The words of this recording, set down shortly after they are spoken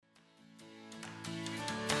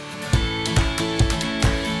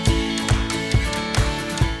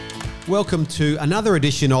Welcome to another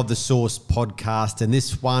edition of the Source podcast, and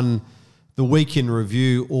this one, the Week in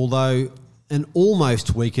Review, although an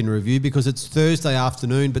almost week in review because it's Thursday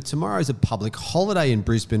afternoon, but tomorrow's a public holiday in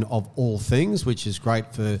Brisbane of all things, which is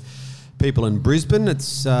great for people in Brisbane. It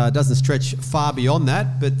doesn't stretch far beyond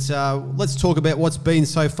that, but let's talk about what's been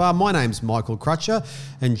so far. My name's Michael Crutcher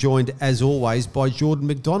and joined as always by Jordan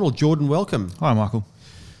McDonald. Jordan, welcome. Hi, Michael.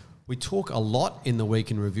 We talk a lot in the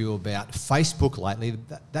Week in Review about Facebook lately.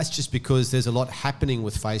 That's just because there's a lot happening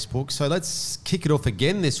with Facebook. So let's kick it off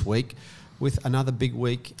again this week with another big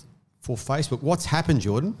week for Facebook. What's happened,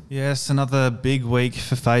 Jordan? Yes, another big week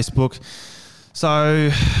for Facebook. So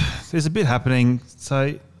there's a bit happening.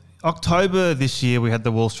 So October this year, we had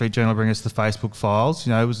the Wall Street Journal bring us the Facebook files.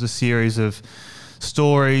 You know, it was a series of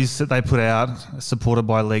stories that they put out supported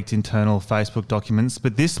by leaked internal Facebook documents.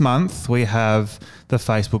 But this month we have the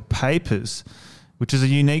Facebook Papers, which is a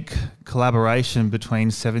unique collaboration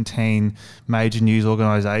between 17 major news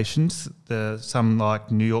organisations, some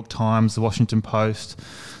like New York Times, the Washington Post,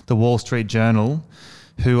 the Wall Street Journal,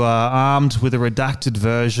 who are armed with a redacted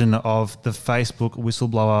version of the Facebook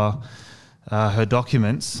whistleblower, her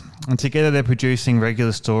documents. And together they're producing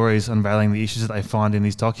regular stories unveiling the issues that they find in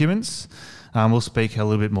these documents. We'll speak a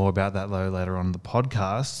little bit more about that though later on in the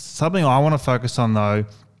podcast. Something I want to focus on though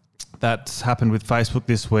that's happened with Facebook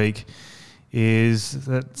this week is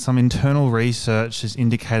that some internal research has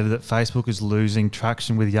indicated that Facebook is losing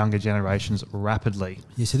traction with younger generations rapidly.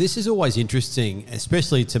 Yeah, so this is always interesting,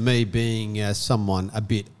 especially to me being someone a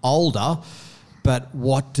bit older. But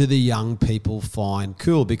what do the young people find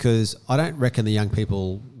cool? Because I don't reckon the young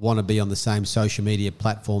people want to be on the same social media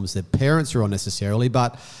platforms their parents are on necessarily.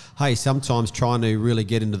 But hey, sometimes trying to really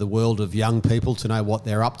get into the world of young people to know what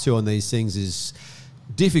they're up to on these things is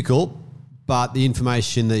difficult. But the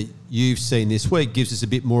information that you've seen this week gives us a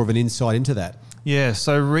bit more of an insight into that. Yeah,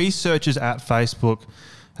 so researchers at Facebook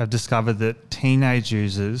have discovered that teenage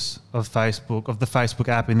users of the Facebook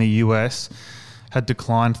app in the US had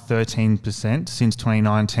declined 13% since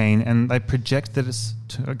 2019, and they project that it's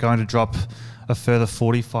going to drop a further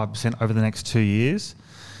 45% over the next 2 years.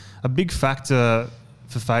 A big factor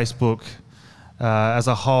for Facebook as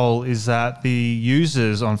a whole is that the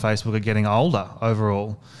users on Facebook are getting older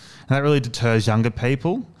overall, and that really deters younger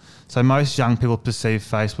people. So most young people perceive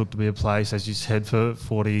Facebook to be a place, as you said, for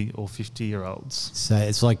 40 or 50-year-olds. So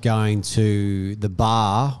it's like going to the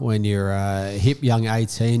bar when you're a hip young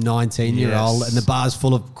 18, 19-year-old and the bar's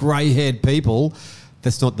full of grey-haired people.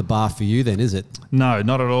 That's not the bar for you then, is it? No,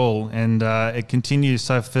 not at all. And it continues.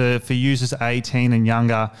 So for users 18 and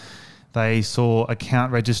younger, they saw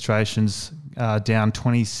account registrations down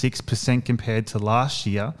 26% compared to last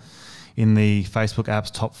year in the Facebook app's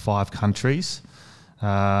top 5 countries.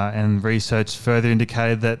 And research further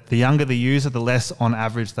indicated that the younger the user, the less on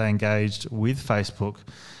average they engaged with Facebook,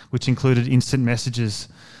 which included instant messages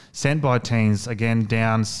sent by teens, again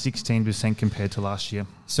down 16% compared to last year.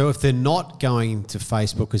 So if they're not going to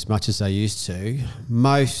Facebook as much as they used to,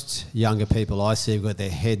 most younger people I see have got their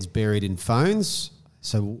heads buried in phones.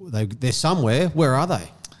 So they're somewhere. Where are they?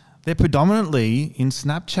 They're predominantly in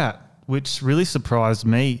Snapchat, which really surprised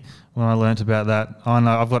me when I learnt about that. I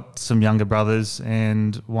know I've got some younger brothers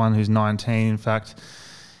and one who's 19. In fact,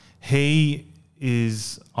 he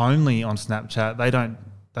is only on Snapchat. They don't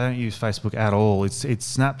use Facebook at all. It's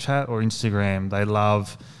Snapchat or Instagram. They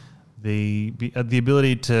love the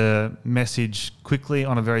ability to message quickly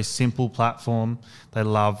on a very simple platform. They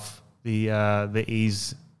love the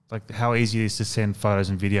ease, like how easy it is to send photos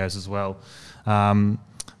and videos as well.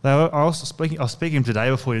 I was speaking today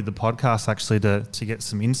before we did the podcast actually to get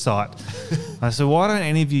some insight. I said, why don't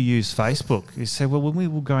any of you use Facebook? He said, well, when we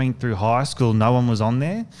were going through high school, no one was on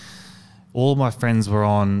there. All of my friends were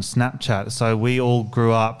on Snapchat. So we all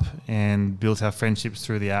grew up and built our friendships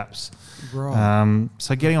through the apps. Right.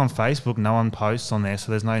 So getting on Facebook, no one posts on there, so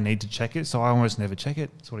there's no need to check it. So I almost never check it.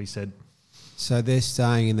 That's what he said. So they're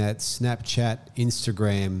staying in that Snapchat,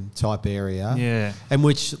 Instagram type area. Yeah. And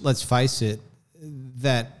which, let's face it,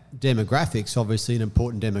 that demographic's obviously an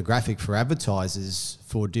important demographic for advertisers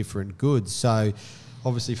for different goods. So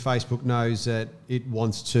obviously Facebook knows that it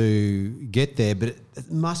wants to get there, but it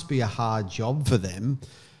must be a hard job for them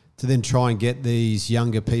to then try and get these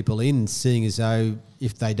younger people in, seeing as though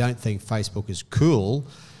if they don't think Facebook is cool,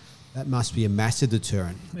 that must be a massive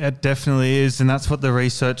deterrent. It definitely is, and that's what the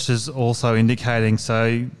research is also indicating.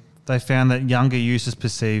 So they found that younger users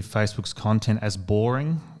perceive Facebook's content as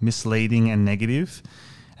boring, misleading and negative,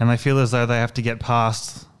 and they feel as though they have to get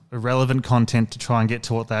past irrelevant content to try and get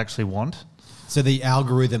to what they actually want. So the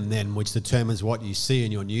algorithm then, which determines what you see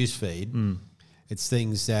in your newsfeed, It's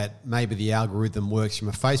things that maybe the algorithm works from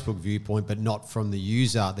a Facebook viewpoint, but not from the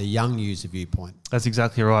user, the young user viewpoint. That's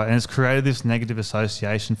exactly right. And it's created this negative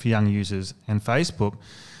association for young users and Facebook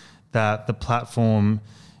that the platform,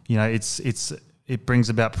 you know, it brings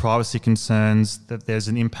about privacy concerns, that there's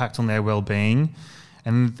an impact on their well-being.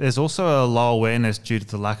 And there's also a low awareness due to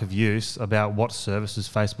the lack of use about what services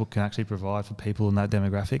Facebook can actually provide for people in that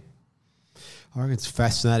demographic. I reckon it's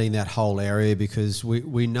fascinating, that whole area, because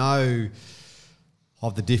we know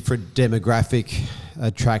of the different demographic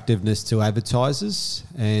attractiveness to advertisers,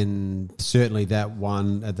 and certainly that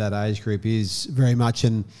one at that age group is very much,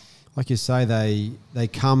 and like you say, they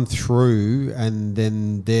come through and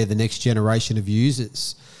then they're the next generation of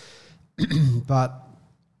users. But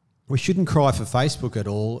we shouldn't cry for Facebook at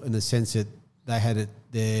all, in the sense that they had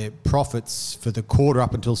their profits for the quarter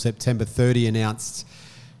up until September 30 announced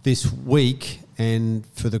this week, and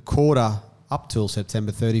for the quarter up till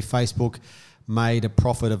September 30, Facebook made a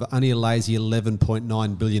profit of only a lazy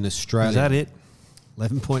 11.9 billion Australian. Is that it?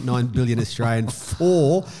 11.9 billion Australian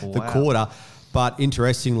for the quarter. But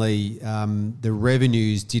interestingly, the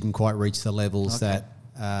revenues didn't quite reach the levels that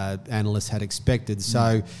analysts had expected.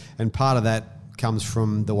 So, and part of that comes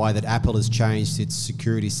from the way that Apple has changed its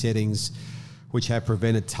security settings, which have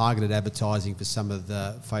prevented targeted advertising for some of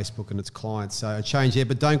the Facebook and its clients. So a change there,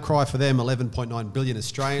 but don't cry for them. 11.9 billion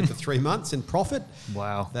Australian for 3 months in profit.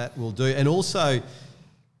 Wow. That will do. And also,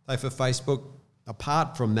 for Facebook,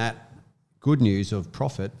 apart from that good news of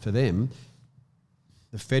profit for them,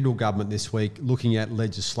 the federal government this week looking at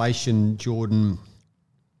legislation, Jordan,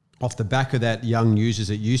 off the back of that young users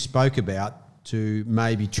that you spoke about, to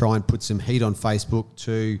maybe try and put some heat on Facebook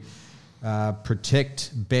to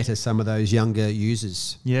protect better some of those younger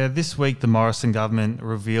users. Yeah, this week the Morrison government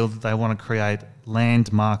revealed that they want to create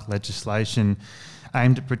landmark legislation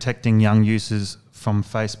aimed at protecting young users from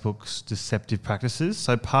Facebook's deceptive practices.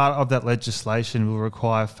 So part of that legislation will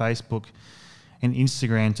require Facebook and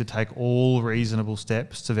Instagram to take all reasonable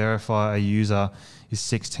steps to verify a user is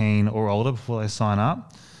 16 or older before they sign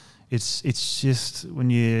up. It's just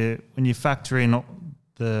when you factor in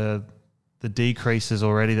the decreases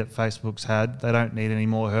already that Facebook's had, they don't need any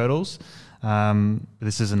more hurdles.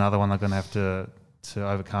 This is another one they're going to have to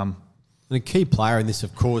overcome. And a key player in this,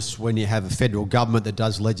 of course, when you have a federal government that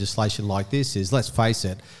does legislation like this is, let's face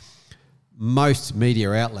it, most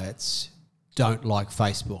media outlets don't like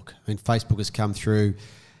Facebook. I mean, Facebook has come through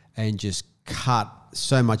and just cut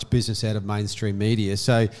so much business out of mainstream media.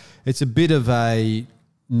 So it's a bit of a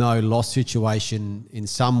no-loss situation in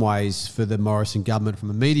some ways for the Morrison government from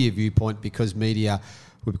a media viewpoint, because media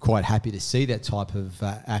would be quite happy to see that type of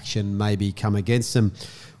action maybe come against them.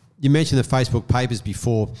 You mentioned the Facebook papers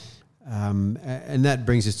before, and that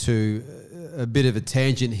brings us to a bit of a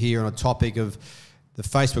tangent here on a topic of the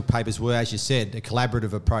Facebook papers were, as you said, a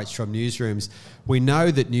collaborative approach from newsrooms. We know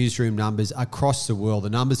that newsroom numbers across the world, the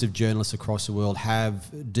numbers of journalists across the world have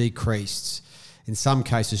decreased, in some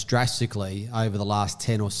cases drastically, over the last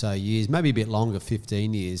 10 or so years, maybe a bit longer,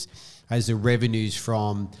 15 years, as the revenues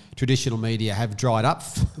from traditional media have dried up.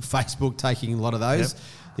 Facebook taking a lot of those,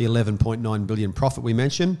 the 11.9 billion profit we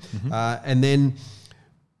mentioned. And then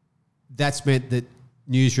that's meant that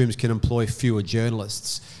newsrooms can employ fewer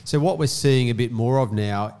journalists. So what we're seeing a bit more of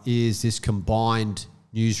now is this combined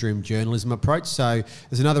newsroom journalism approach. So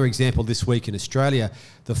there's another example this week in Australia,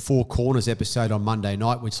 the Four Corners episode on Monday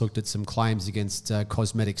night, which looked at some claims against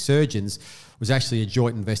cosmetic surgeons, was actually a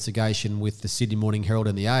joint investigation with the Sydney Morning Herald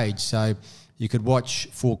and The Age. So you could watch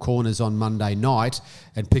Four Corners on Monday night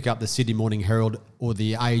and pick up the Sydney Morning Herald or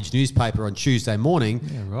The Age newspaper on Tuesday morning.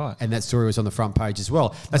 Yeah, right. And that story was on the front page as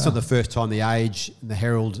well. That's not the first time The Age, the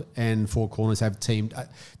Herald and Four Corners have teamed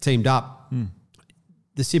up.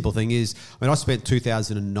 The simple thing is, I mean, I spent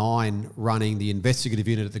 2009 running the investigative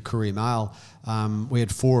unit at the Courier Mail. We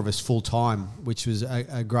had 4 of us full-time, which was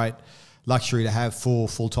a great luxury to have 4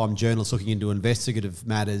 full-time journalists looking into investigative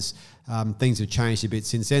matters. Things have changed a bit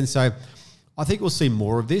since then. So I think we'll see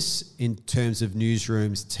more of this in terms of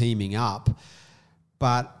newsrooms teaming up.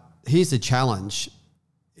 But here's the challenge.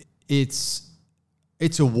 It's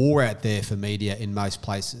a war out there for media in most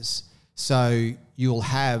places. So you'll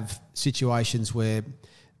have situations where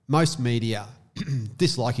most media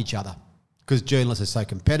dislike each other because journalists are so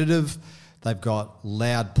competitive. They've got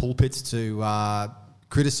loud pulpits to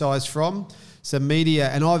criticise from. So media,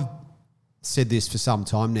 and I've said this for some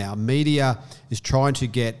time now, media is trying to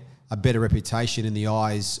get a better reputation in the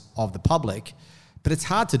eyes of the public, but it's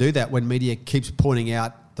hard to do that when media keeps pointing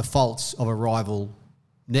out the faults of a rival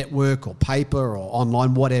network or paper or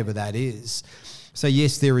online, whatever that is. So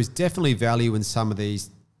yes, there is definitely value in some of these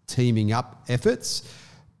teaming up efforts,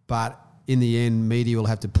 but in the end, media will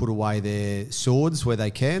have to put away their swords where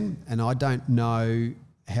they can, and I don't know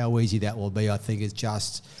how easy that will be. I think it's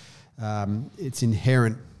just it's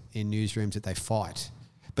inherent in newsrooms that they fight.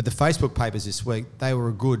 But the Facebook papers this week, they were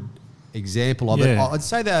a good example of it. I'd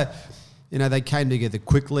say that they came together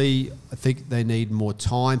quickly. I think they need more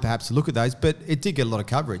time perhaps to look at those, but it did get a lot of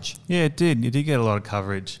coverage. Yeah, it did. It did get a lot of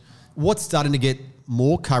coverage. What's starting to get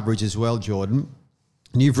more coverage as well, Jordan,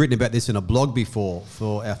 and you've written about this in a blog before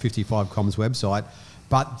for our 55 Comms website,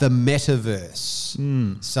 but the metaverse.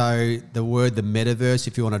 So the metaverse,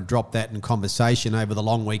 if you want to drop that in conversation over the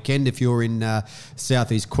long weekend, if you're in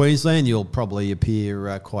southeast Queensland, you'll probably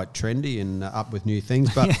appear quite trendy and up with new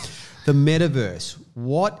things. But the metaverse,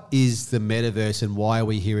 what is the metaverse and why are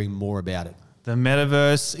we hearing more about it? The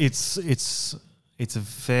metaverse, it's a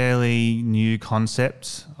fairly new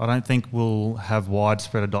concept. I don't think we'll have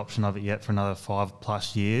widespread adoption of it yet for another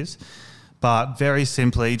 5+ years. But very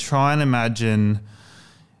simply, try and imagine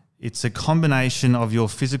it's a combination of your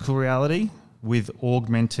physical reality with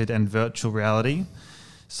augmented and virtual reality.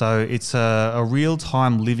 So it's a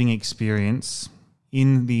real-time living experience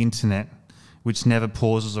in the internet, which never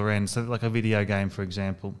pauses or ends. So like a video game, for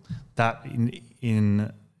example, that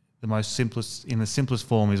in the simplest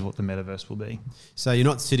form is what the metaverse will be. So you're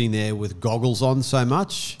not sitting there with goggles on so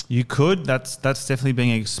much? You could. That's definitely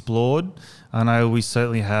being explored. I know we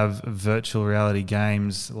certainly have virtual reality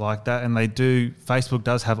games like that, and Facebook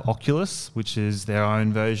does have Oculus, which is their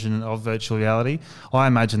own version of virtual reality. I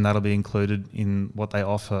imagine that'll be included in what they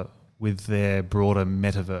offer with their broader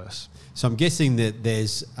metaverse. So I'm guessing that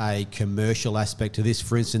there's a commercial aspect to this.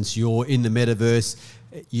 For instance, you're in the metaverse,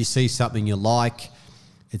 you see something you like,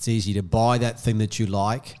 it's easy to buy that thing that you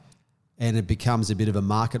like, and it becomes a bit of a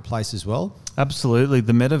marketplace as well? Absolutely.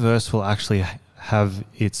 The metaverse will actually have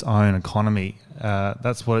its own economy.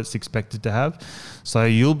 That's what it's expected to have. So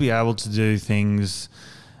you'll be able to do things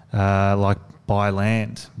like buy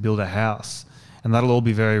land, build a house, and that'll all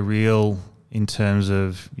be very real in terms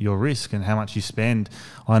of your risk and how much you spend.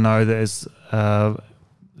 I know there's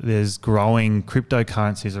growing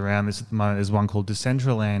cryptocurrencies around this at the moment. There's one called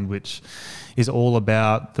Decentraland, which is all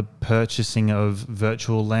about the purchasing of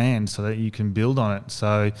virtual land so that you can build on it.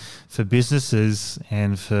 So for businesses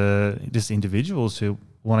and for just individuals who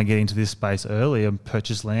want to get into this space early and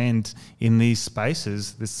purchase land in these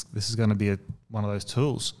spaces, this is going to be one of those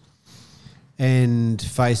tools. And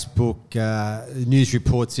Facebook, news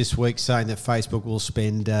reports this week saying that Facebook will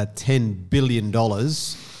spend $10 billion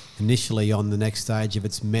initially on the next stage of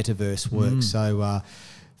its metaverse work. So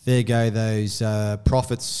there go those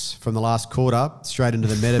profits from the last quarter straight into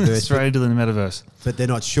the metaverse. Straight into the metaverse. But they're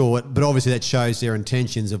not sure. But obviously that shows their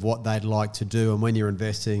intentions of what they'd like to do. And when you're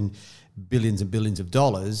investing billions and billions of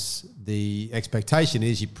dollars, the expectation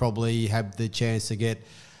is you probably have the chance to get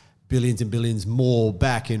billions and billions more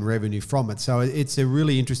back in revenue from it. So it's a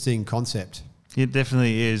really interesting concept. It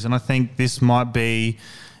definitely is. And I think this might be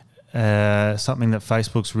something that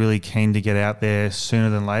Facebook's really keen to get out there sooner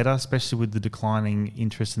than later, especially with the declining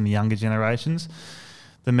interest in the younger generations.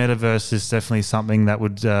 The metaverse is definitely something that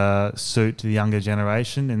would suit the younger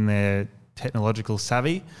generation in their technological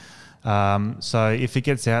savvy. So if it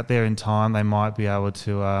gets out there in time, they might be able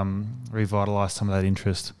to revitalise some of that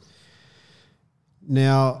interest.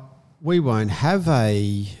 Now, we won't have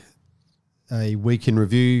a week in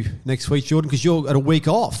review next week, Jordan, because you're at a week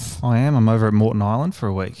off. I am. I'm over at Moreton Island for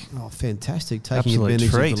a week. Oh, fantastic. Taking Absolute advantage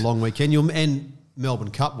treat. of the long weekend. And Melbourne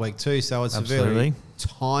Cup week too, so it's Absolutely. a very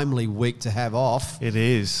timely week to have off. It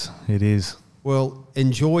is. It is. Well,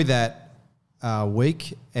 enjoy that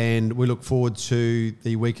week, and we look forward to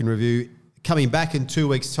the week in review coming back in 2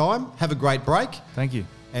 weeks' time. Have a great break. Thank you.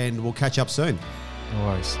 And we'll catch up soon. No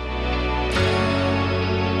worries.